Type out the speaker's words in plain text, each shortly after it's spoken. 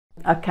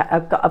Okay,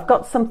 I've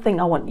got something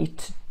I want you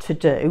to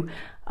do.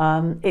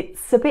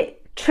 It's a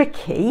bit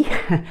tricky,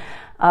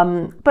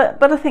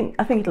 but I think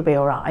it'll be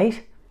all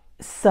right.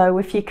 So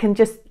if you can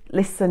just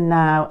listen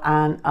now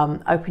and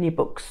open your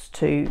books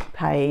to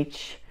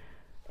page,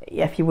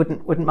 if you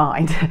wouldn't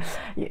mind,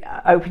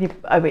 open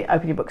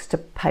your books to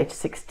page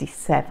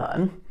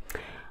 67.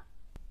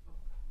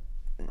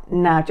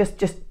 Now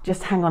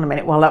just hang on a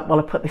minute while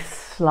I put this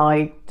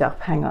slide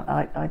up. Hang on,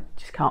 I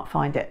just can't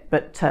find it.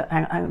 But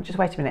hang on, just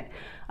wait a minute.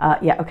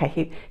 Yeah,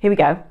 okay. Here we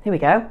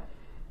go.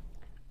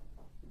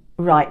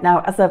 Right,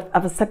 now, as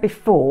I've said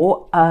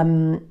before,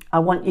 I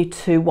want you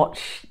to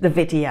watch the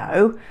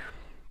video.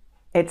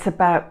 It's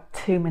about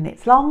 2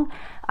 minutes long,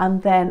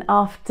 and then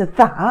after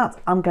that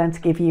I'm going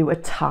to give you a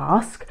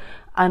task,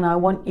 and I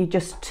want you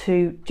just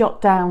to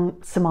jot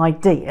down some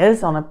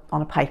ideas on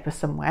a paper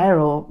somewhere,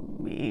 or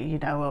you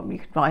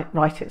could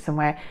write it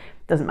somewhere,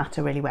 doesn't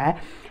matter really where,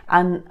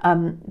 and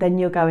then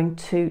you're going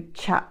to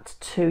chat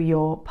to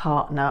your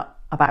partner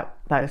about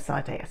those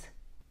ideas.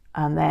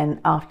 And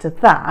then after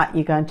that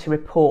you're going to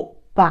report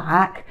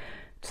back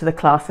to the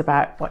class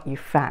about what you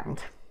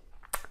found.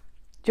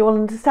 Do you all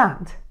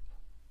understand?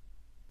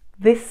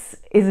 This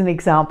is an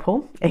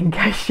example, in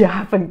case you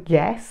haven't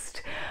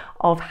guessed,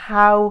 of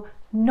how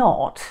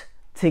not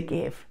to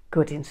give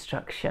good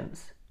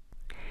instructions.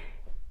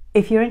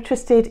 If you're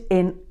interested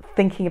in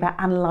thinking about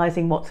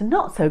analysing what's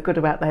not so good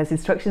about those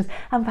instructions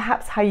and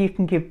perhaps how you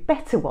can give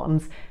better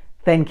ones,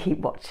 then keep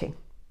watching.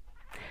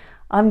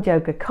 I'm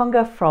Joga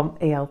Conga from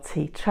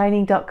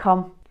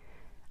elttraining.com.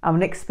 I'm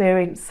an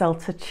experienced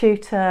CELTA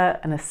tutor,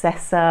 an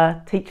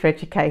assessor, teacher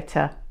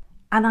educator,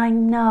 and I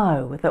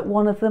know that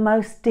one of the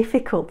most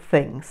difficult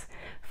things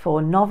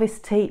for novice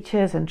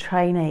teachers and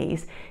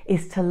trainees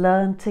is to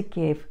learn to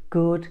give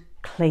good,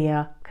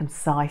 clear,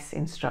 concise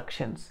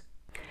instructions.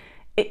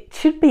 It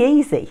should be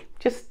easy,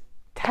 just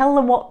tell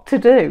them what to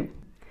do.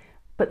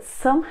 But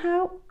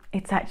somehow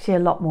it's actually a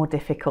lot more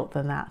difficult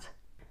than that.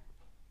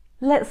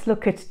 Let's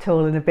look at it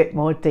all in a bit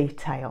more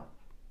detail.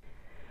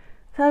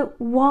 So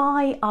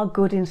why are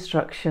good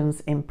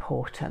instructions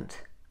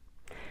important?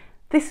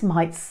 This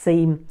might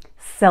seem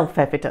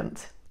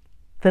self-evident.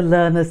 The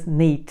learners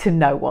need to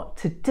know what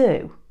to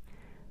do.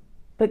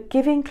 But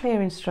giving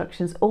clear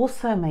instructions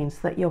also means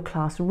that your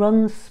class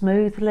runs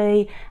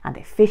smoothly and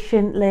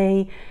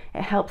efficiently.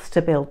 It helps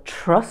to build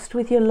trust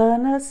with your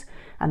learners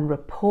and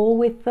rapport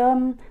with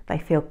them. They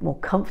feel more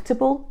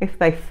comfortable if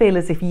they feel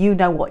as if you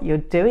know what you're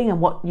doing and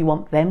what you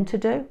want them to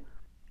do.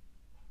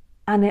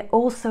 And it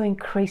also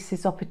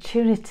increases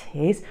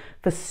opportunities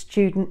for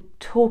student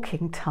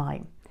talking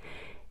time.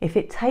 If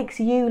it takes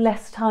you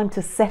less time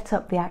to set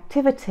up the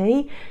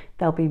activity,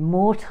 there'll be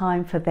more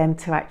time for them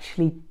to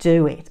actually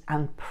do it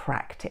and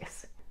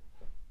practice.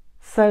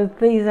 So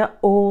these are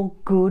all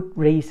good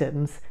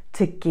reasons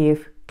to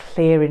give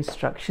clear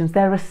instructions.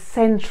 They're a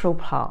central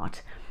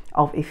part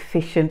of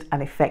efficient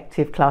and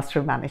effective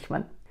classroom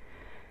management.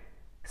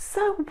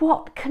 So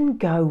what can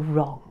go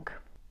wrong?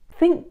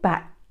 Think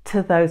back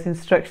to those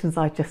instructions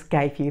I just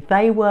gave you.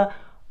 They were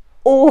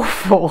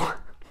awful.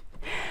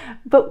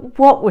 But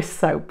what was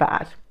so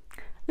bad?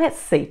 Let's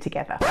see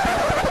together.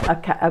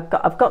 Okay,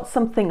 I've got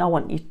something I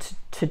want you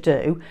to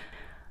do.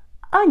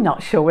 I'm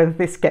not sure whether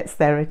this gets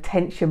their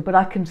attention, but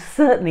I can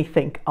certainly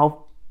think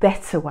of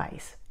better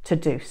ways to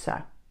do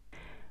so.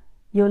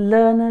 Your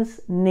learners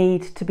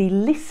need to be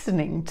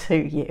listening to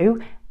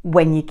you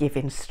when you give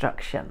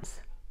instructions.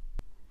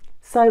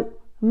 So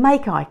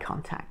make eye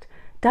contact.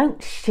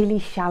 Don't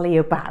shilly-shally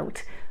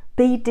about.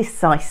 Be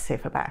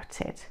decisive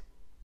about it.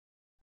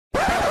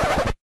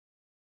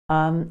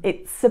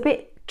 It's a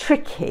bit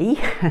tricky,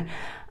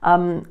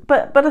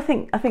 but I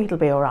think it'll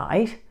be all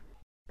right.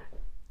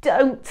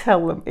 Don't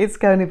tell them it's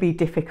going to be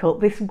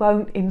difficult. This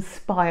won't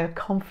inspire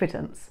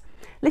confidence.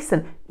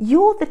 Listen,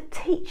 you're the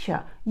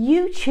teacher.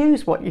 You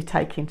choose what you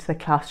take into the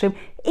classroom.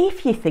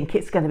 If you think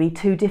it's going to be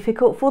too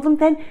difficult for them,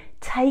 then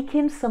take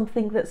in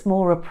something that's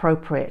more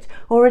appropriate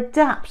or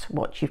adapt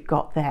what you've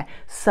got there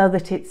so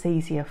that it's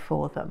easier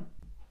for them.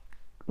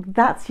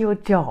 That's your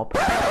job.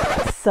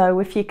 So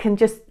if you can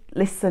just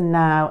listen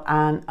now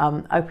and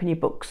open your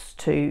books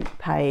to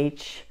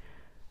page,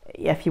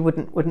 if you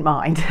wouldn't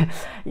mind,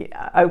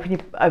 open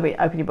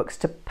your books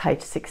to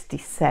page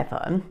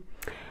 67.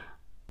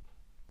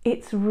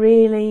 It's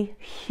really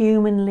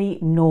humanly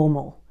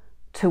normal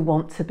to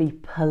want to be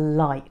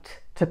polite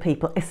to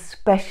people,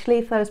 especially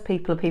if those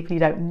people are people you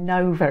don't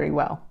know very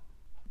well.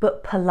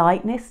 But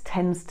politeness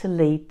tends to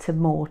lead to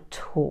more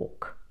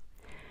talk.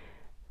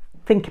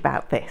 Think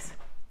about this.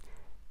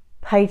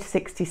 Page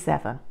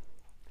 67.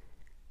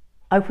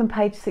 Open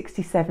page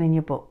 67 in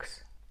your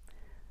books.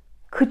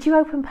 Could you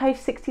open page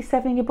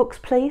 67 in your books,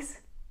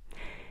 please?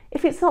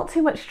 If it's not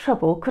too much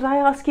trouble, could I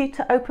ask you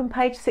to open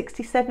page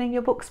 67 in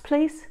your books,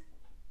 please?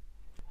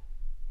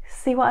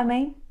 See what I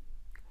mean?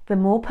 The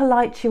more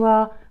polite you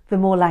are, the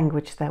more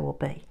language there will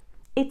be.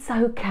 It's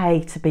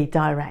okay to be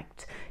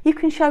direct. You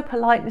can show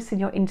politeness in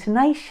your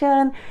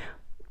intonation,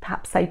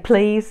 perhaps say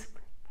please.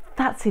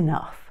 That's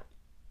enough.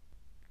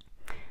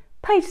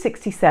 Page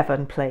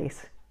 67,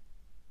 please.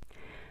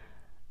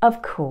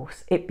 Of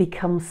course, it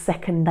becomes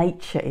second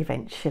nature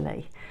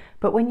eventually,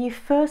 but when you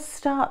first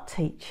start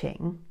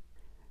teaching,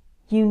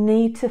 you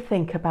need to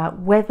think about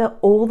whether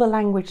all the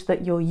language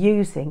that you're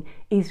using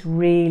is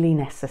really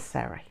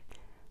necessary.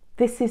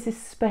 This is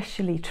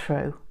especially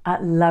true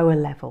at lower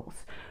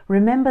levels.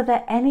 Remember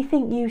that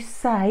anything you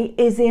say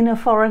is in a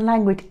foreign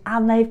language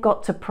and they've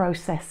got to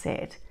process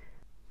it.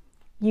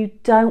 You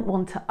don't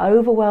want to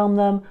overwhelm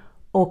them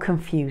or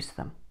confuse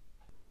them.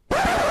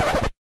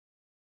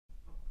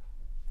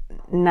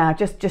 Now,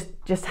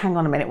 just hang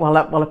on a minute while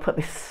I put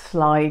this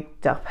slide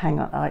up. Hang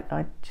on,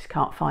 I just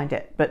can't find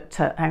it. But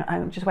hang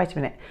on, just wait a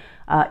minute.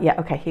 Yeah,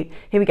 okay,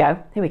 here we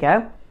go. Here we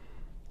go.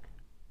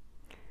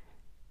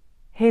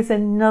 Here's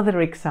another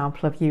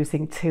example of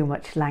using too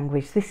much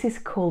language. This is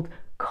called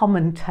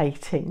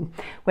commentating,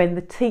 when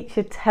the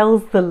teacher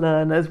tells the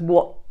learners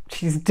what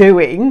she's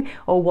doing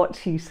or what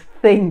she's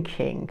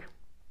thinking.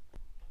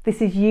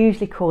 This is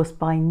usually caused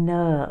by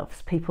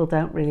nerves. People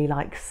don't really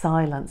like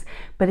silence.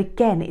 But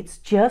again, it's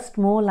just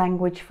more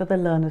language for the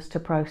learners to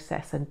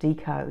process and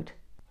decode.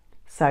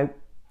 So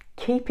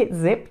keep it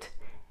zipped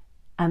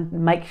and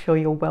make sure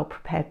you're well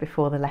prepared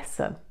before the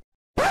lesson.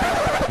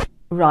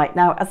 Right,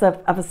 now, as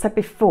I've said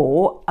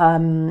before,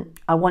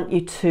 I want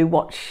you to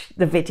watch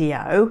the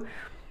video.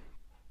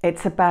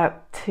 It's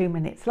about 2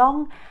 minutes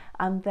long,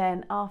 and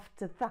then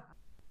after that,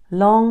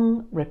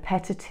 long,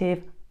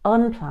 repetitive,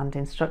 unplanned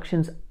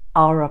instructions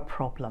are a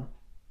problem.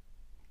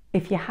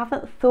 If you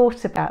haven't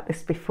thought about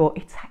this before,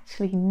 it's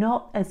actually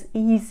not as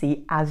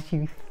easy as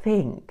you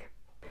think.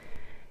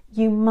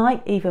 You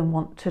might even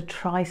want to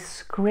try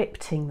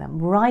scripting them,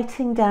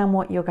 writing down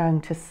what you're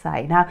going to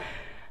say. Now,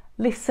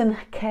 listen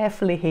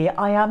carefully here.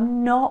 I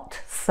am not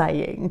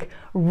saying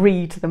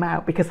read them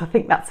out because I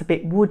think that's a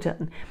bit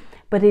wooden,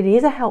 but it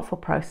is a helpful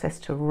process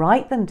to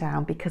write them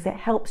down because it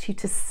helps you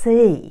to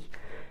see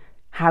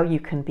how you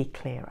can be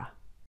clearer.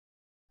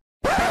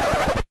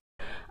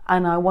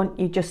 And I want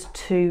you just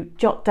to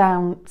jot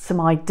down some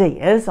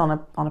ideas on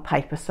a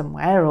paper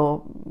somewhere,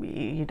 or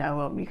you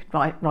could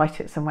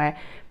write it somewhere,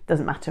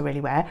 doesn't matter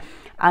really where,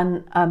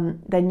 and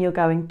then you're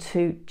going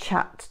to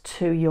chat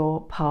to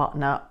your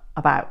partner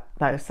about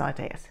those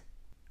ideas,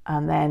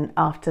 and then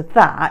after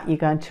that you're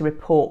going to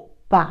report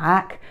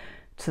back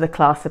to the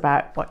class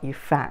about what you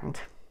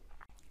found.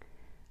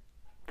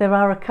 There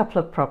are a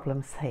couple of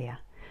problems here.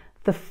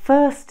 The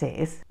first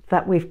is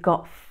that we've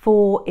got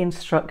 4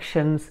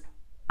 instructions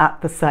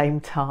at the same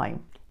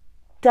time.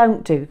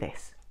 Don't do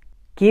this.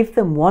 Give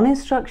them one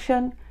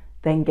instruction,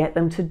 then get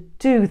them to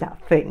do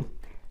that thing.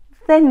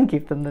 Then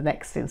give them the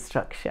next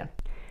instruction.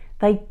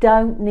 They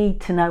don't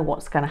need to know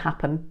what's going to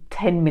happen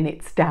 10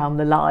 minutes down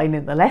the line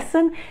in the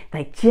lesson.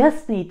 They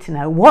just need to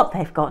know what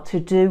they've got to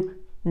do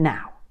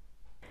now.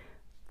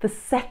 The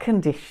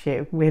second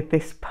issue with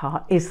this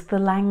part is the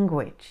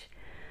language.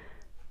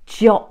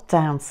 Jot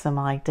down some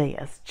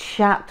ideas,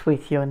 chat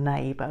with your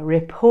neighbour,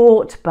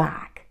 report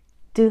back.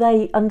 Do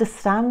they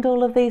understand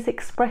all of these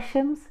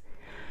expressions?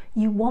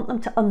 You want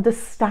them to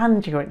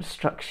understand your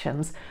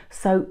instructions,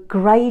 so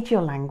grade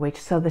your language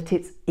so that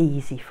it's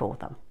easy for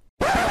them.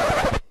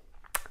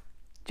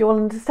 Do you all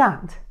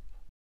understand?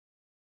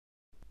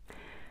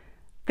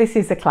 This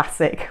is a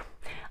classic.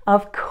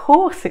 Of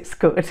course it's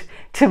good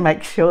to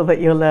make sure that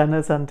your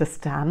learners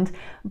understand,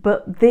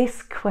 but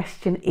this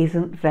question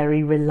isn't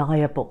very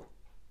reliable.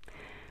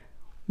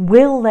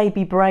 Will they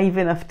be brave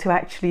enough to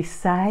actually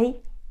say,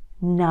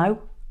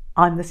 no,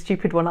 I'm the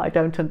stupid one, I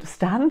don't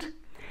understand?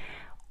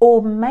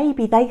 Or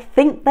maybe they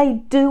think they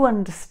do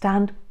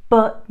understand,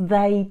 but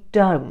they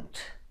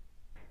don't.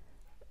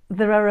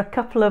 There are a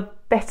couple of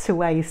better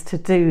ways to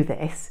do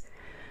this.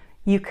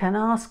 You can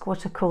ask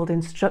what are called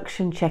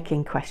instruction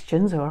checking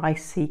questions, or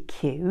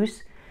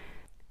ICQs.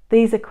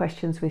 These are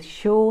questions with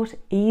short,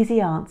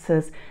 easy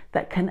answers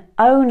that can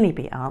only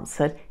be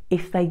answered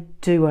if they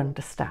do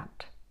understand.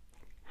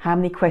 How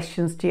many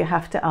questions do you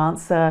have to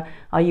answer?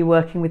 Are you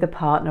working with a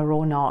partner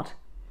or not?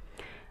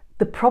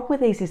 The problem with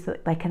these is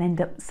that they can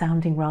end up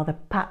sounding rather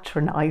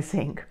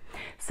patronising.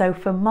 So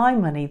for my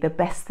money, the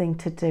best thing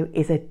to do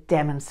is a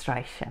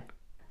demonstration.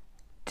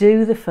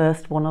 Do the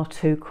first 1 or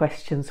 2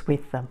 questions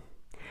with them,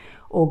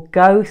 or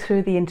go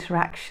through the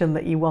interaction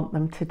that you want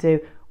them to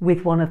do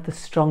with one of the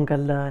stronger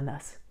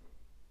learners.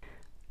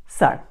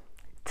 So,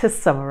 to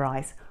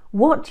summarise,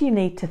 what do you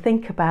need to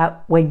think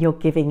about when you're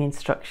giving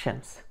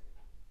instructions?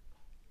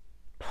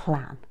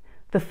 Plan.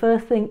 The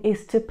first thing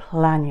is to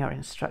plan your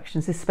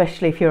instructions,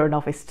 especially if you're a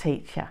novice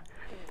teacher.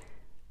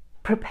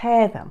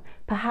 Prepare them,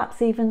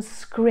 perhaps even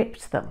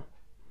script them.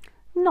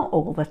 Not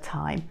all the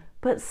time,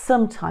 but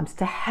sometimes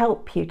to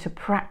help you to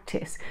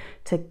practice,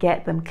 to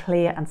get them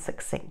clear and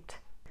succinct.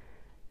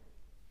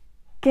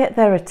 Get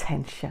their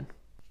attention.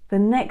 The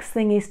next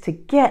thing is to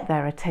get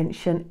their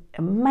attention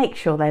and make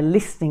sure they're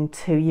listening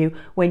to you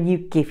when you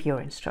give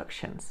your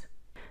instructions.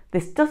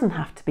 This doesn't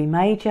have to be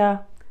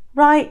major.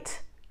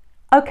 Right,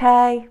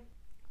 okay,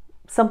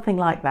 something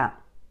like that.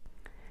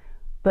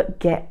 But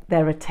get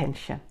their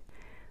attention.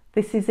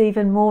 This is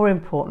even more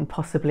important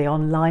possibly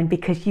online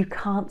because you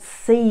can't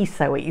see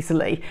so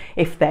easily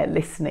if they're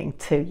listening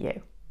to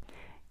you.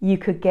 You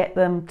could get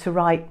them to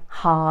write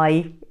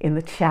hi in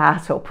the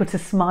chat or put a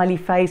smiley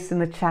face in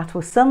the chat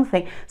or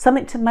something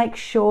to make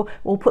sure,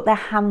 or put their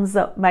hands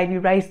up, maybe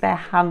raise their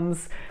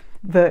hands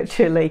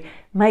virtually.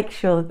 Make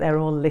sure that they're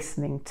all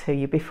listening to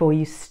you before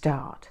you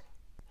start.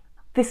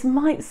 This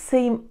might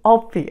seem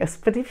obvious,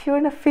 but if you're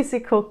in a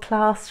physical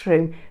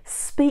classroom,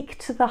 speak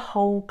to the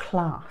whole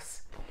class.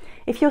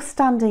 If you're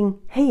standing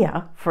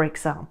here, for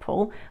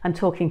example, and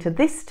talking to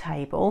this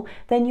table,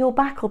 then your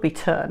back will be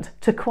turned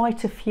to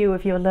quite a few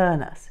of your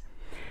learners.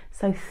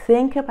 So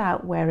think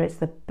about where it's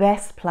the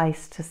best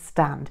place to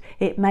stand.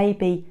 It may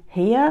be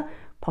here,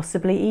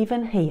 possibly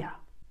even here,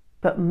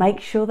 but make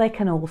sure they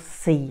can all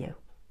see you.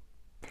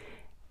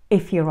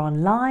 If you're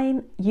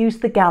online, use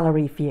the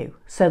gallery view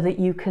so that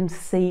you can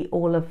see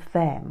all of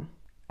them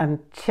and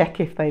check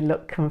if they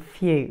look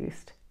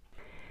confused.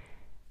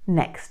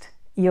 Next,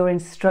 your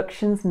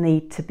instructions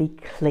need to be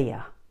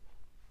clear.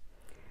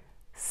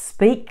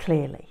 Speak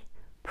clearly,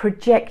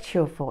 project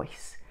your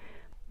voice,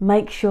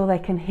 make sure they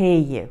can hear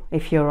you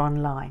if you're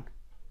online.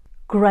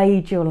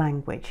 Grade your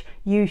language,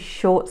 use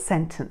short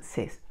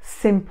sentences,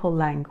 simple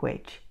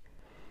language.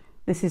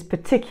 This is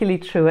particularly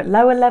true at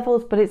lower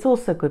levels, but it's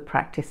also good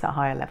practice at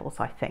higher levels,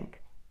 I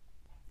think.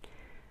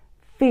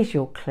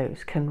 Visual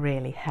clues can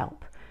really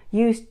help.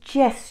 Use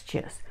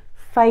gestures,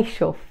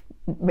 facial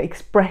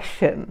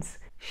expressions.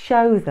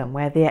 Show them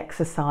where the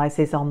exercise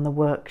is on the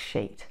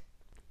worksheet.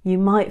 You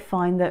might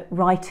find that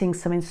writing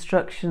some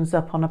instructions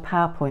up on a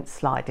PowerPoint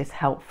slide is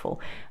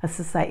helpful, as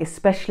I say,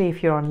 especially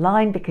if you're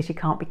online because you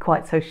can't be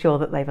quite so sure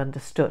that they've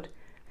understood.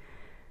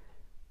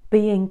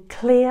 Being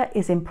clear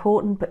is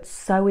important, but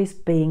so is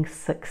being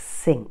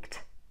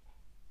succinct.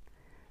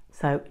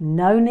 So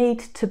no need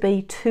to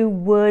be too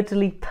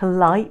wordily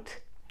polite.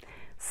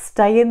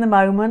 Stay in the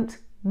moment,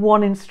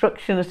 one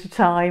instruction at a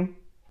time.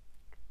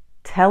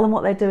 Tell them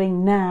what they're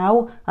doing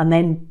now and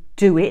then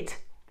do it,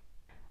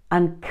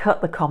 and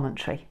cut the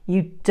commentary.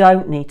 You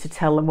don't need to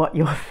tell them what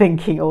you're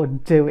thinking or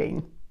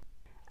doing.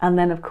 And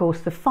then of course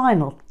the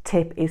final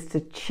tip is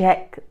to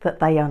check that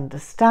they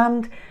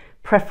understand,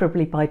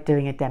 preferably by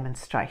doing a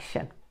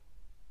demonstration.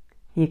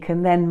 You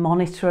can then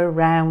monitor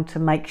around to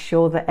make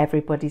sure that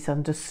everybody's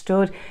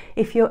understood.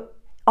 If you're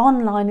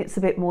online, it's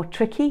a bit more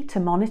tricky to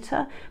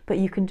monitor, but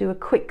you can do a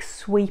quick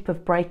sweep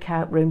of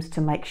breakout rooms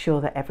to make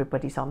sure that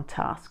everybody's on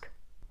task.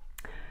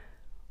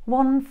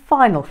 One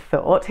final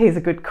thought, here's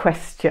a good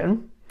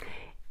question.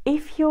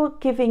 If you're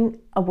giving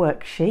a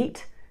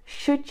worksheet,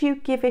 should you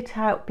give it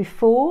out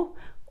before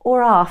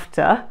or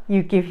after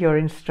you give your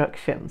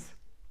instructions?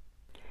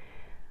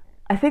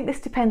 I think this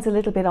depends a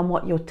little bit on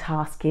what your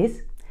task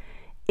is.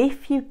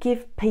 If you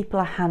give people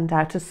a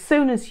handout as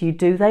soon as you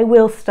do, they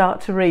will start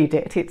to read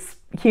it. It's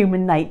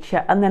human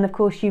nature, and then of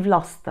course you've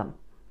lost them.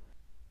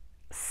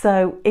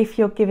 So if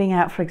you're giving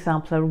out, for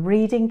example, a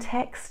reading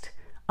text,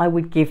 I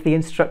would give the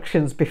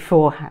instructions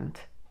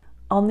beforehand.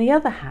 On the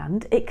other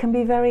hand, it can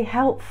be very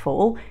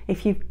helpful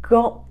if you've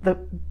got the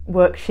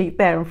worksheet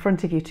there in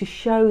front of you to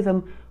show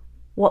them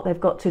what they've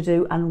got to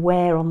do and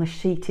where on the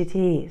sheet it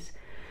is.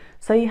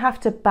 So you have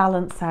to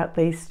balance out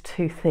these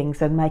two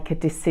things and make a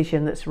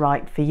decision that's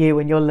right for you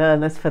and your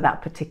learners for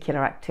that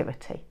particular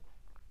activity.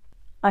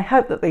 I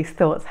hope that these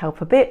thoughts help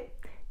a bit.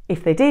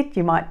 If they did,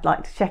 you might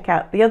like to check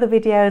out the other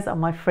videos on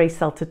my free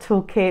CELTA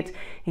toolkit,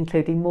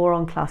 including more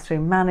on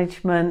classroom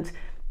management,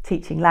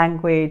 teaching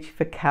language,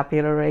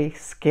 vocabulary,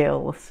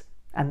 skills,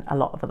 and a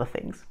lot of other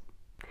things.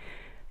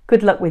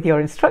 Good luck with your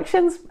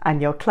instructions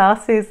and your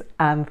classes,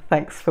 and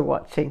thanks for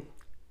watching.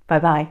 Bye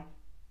bye.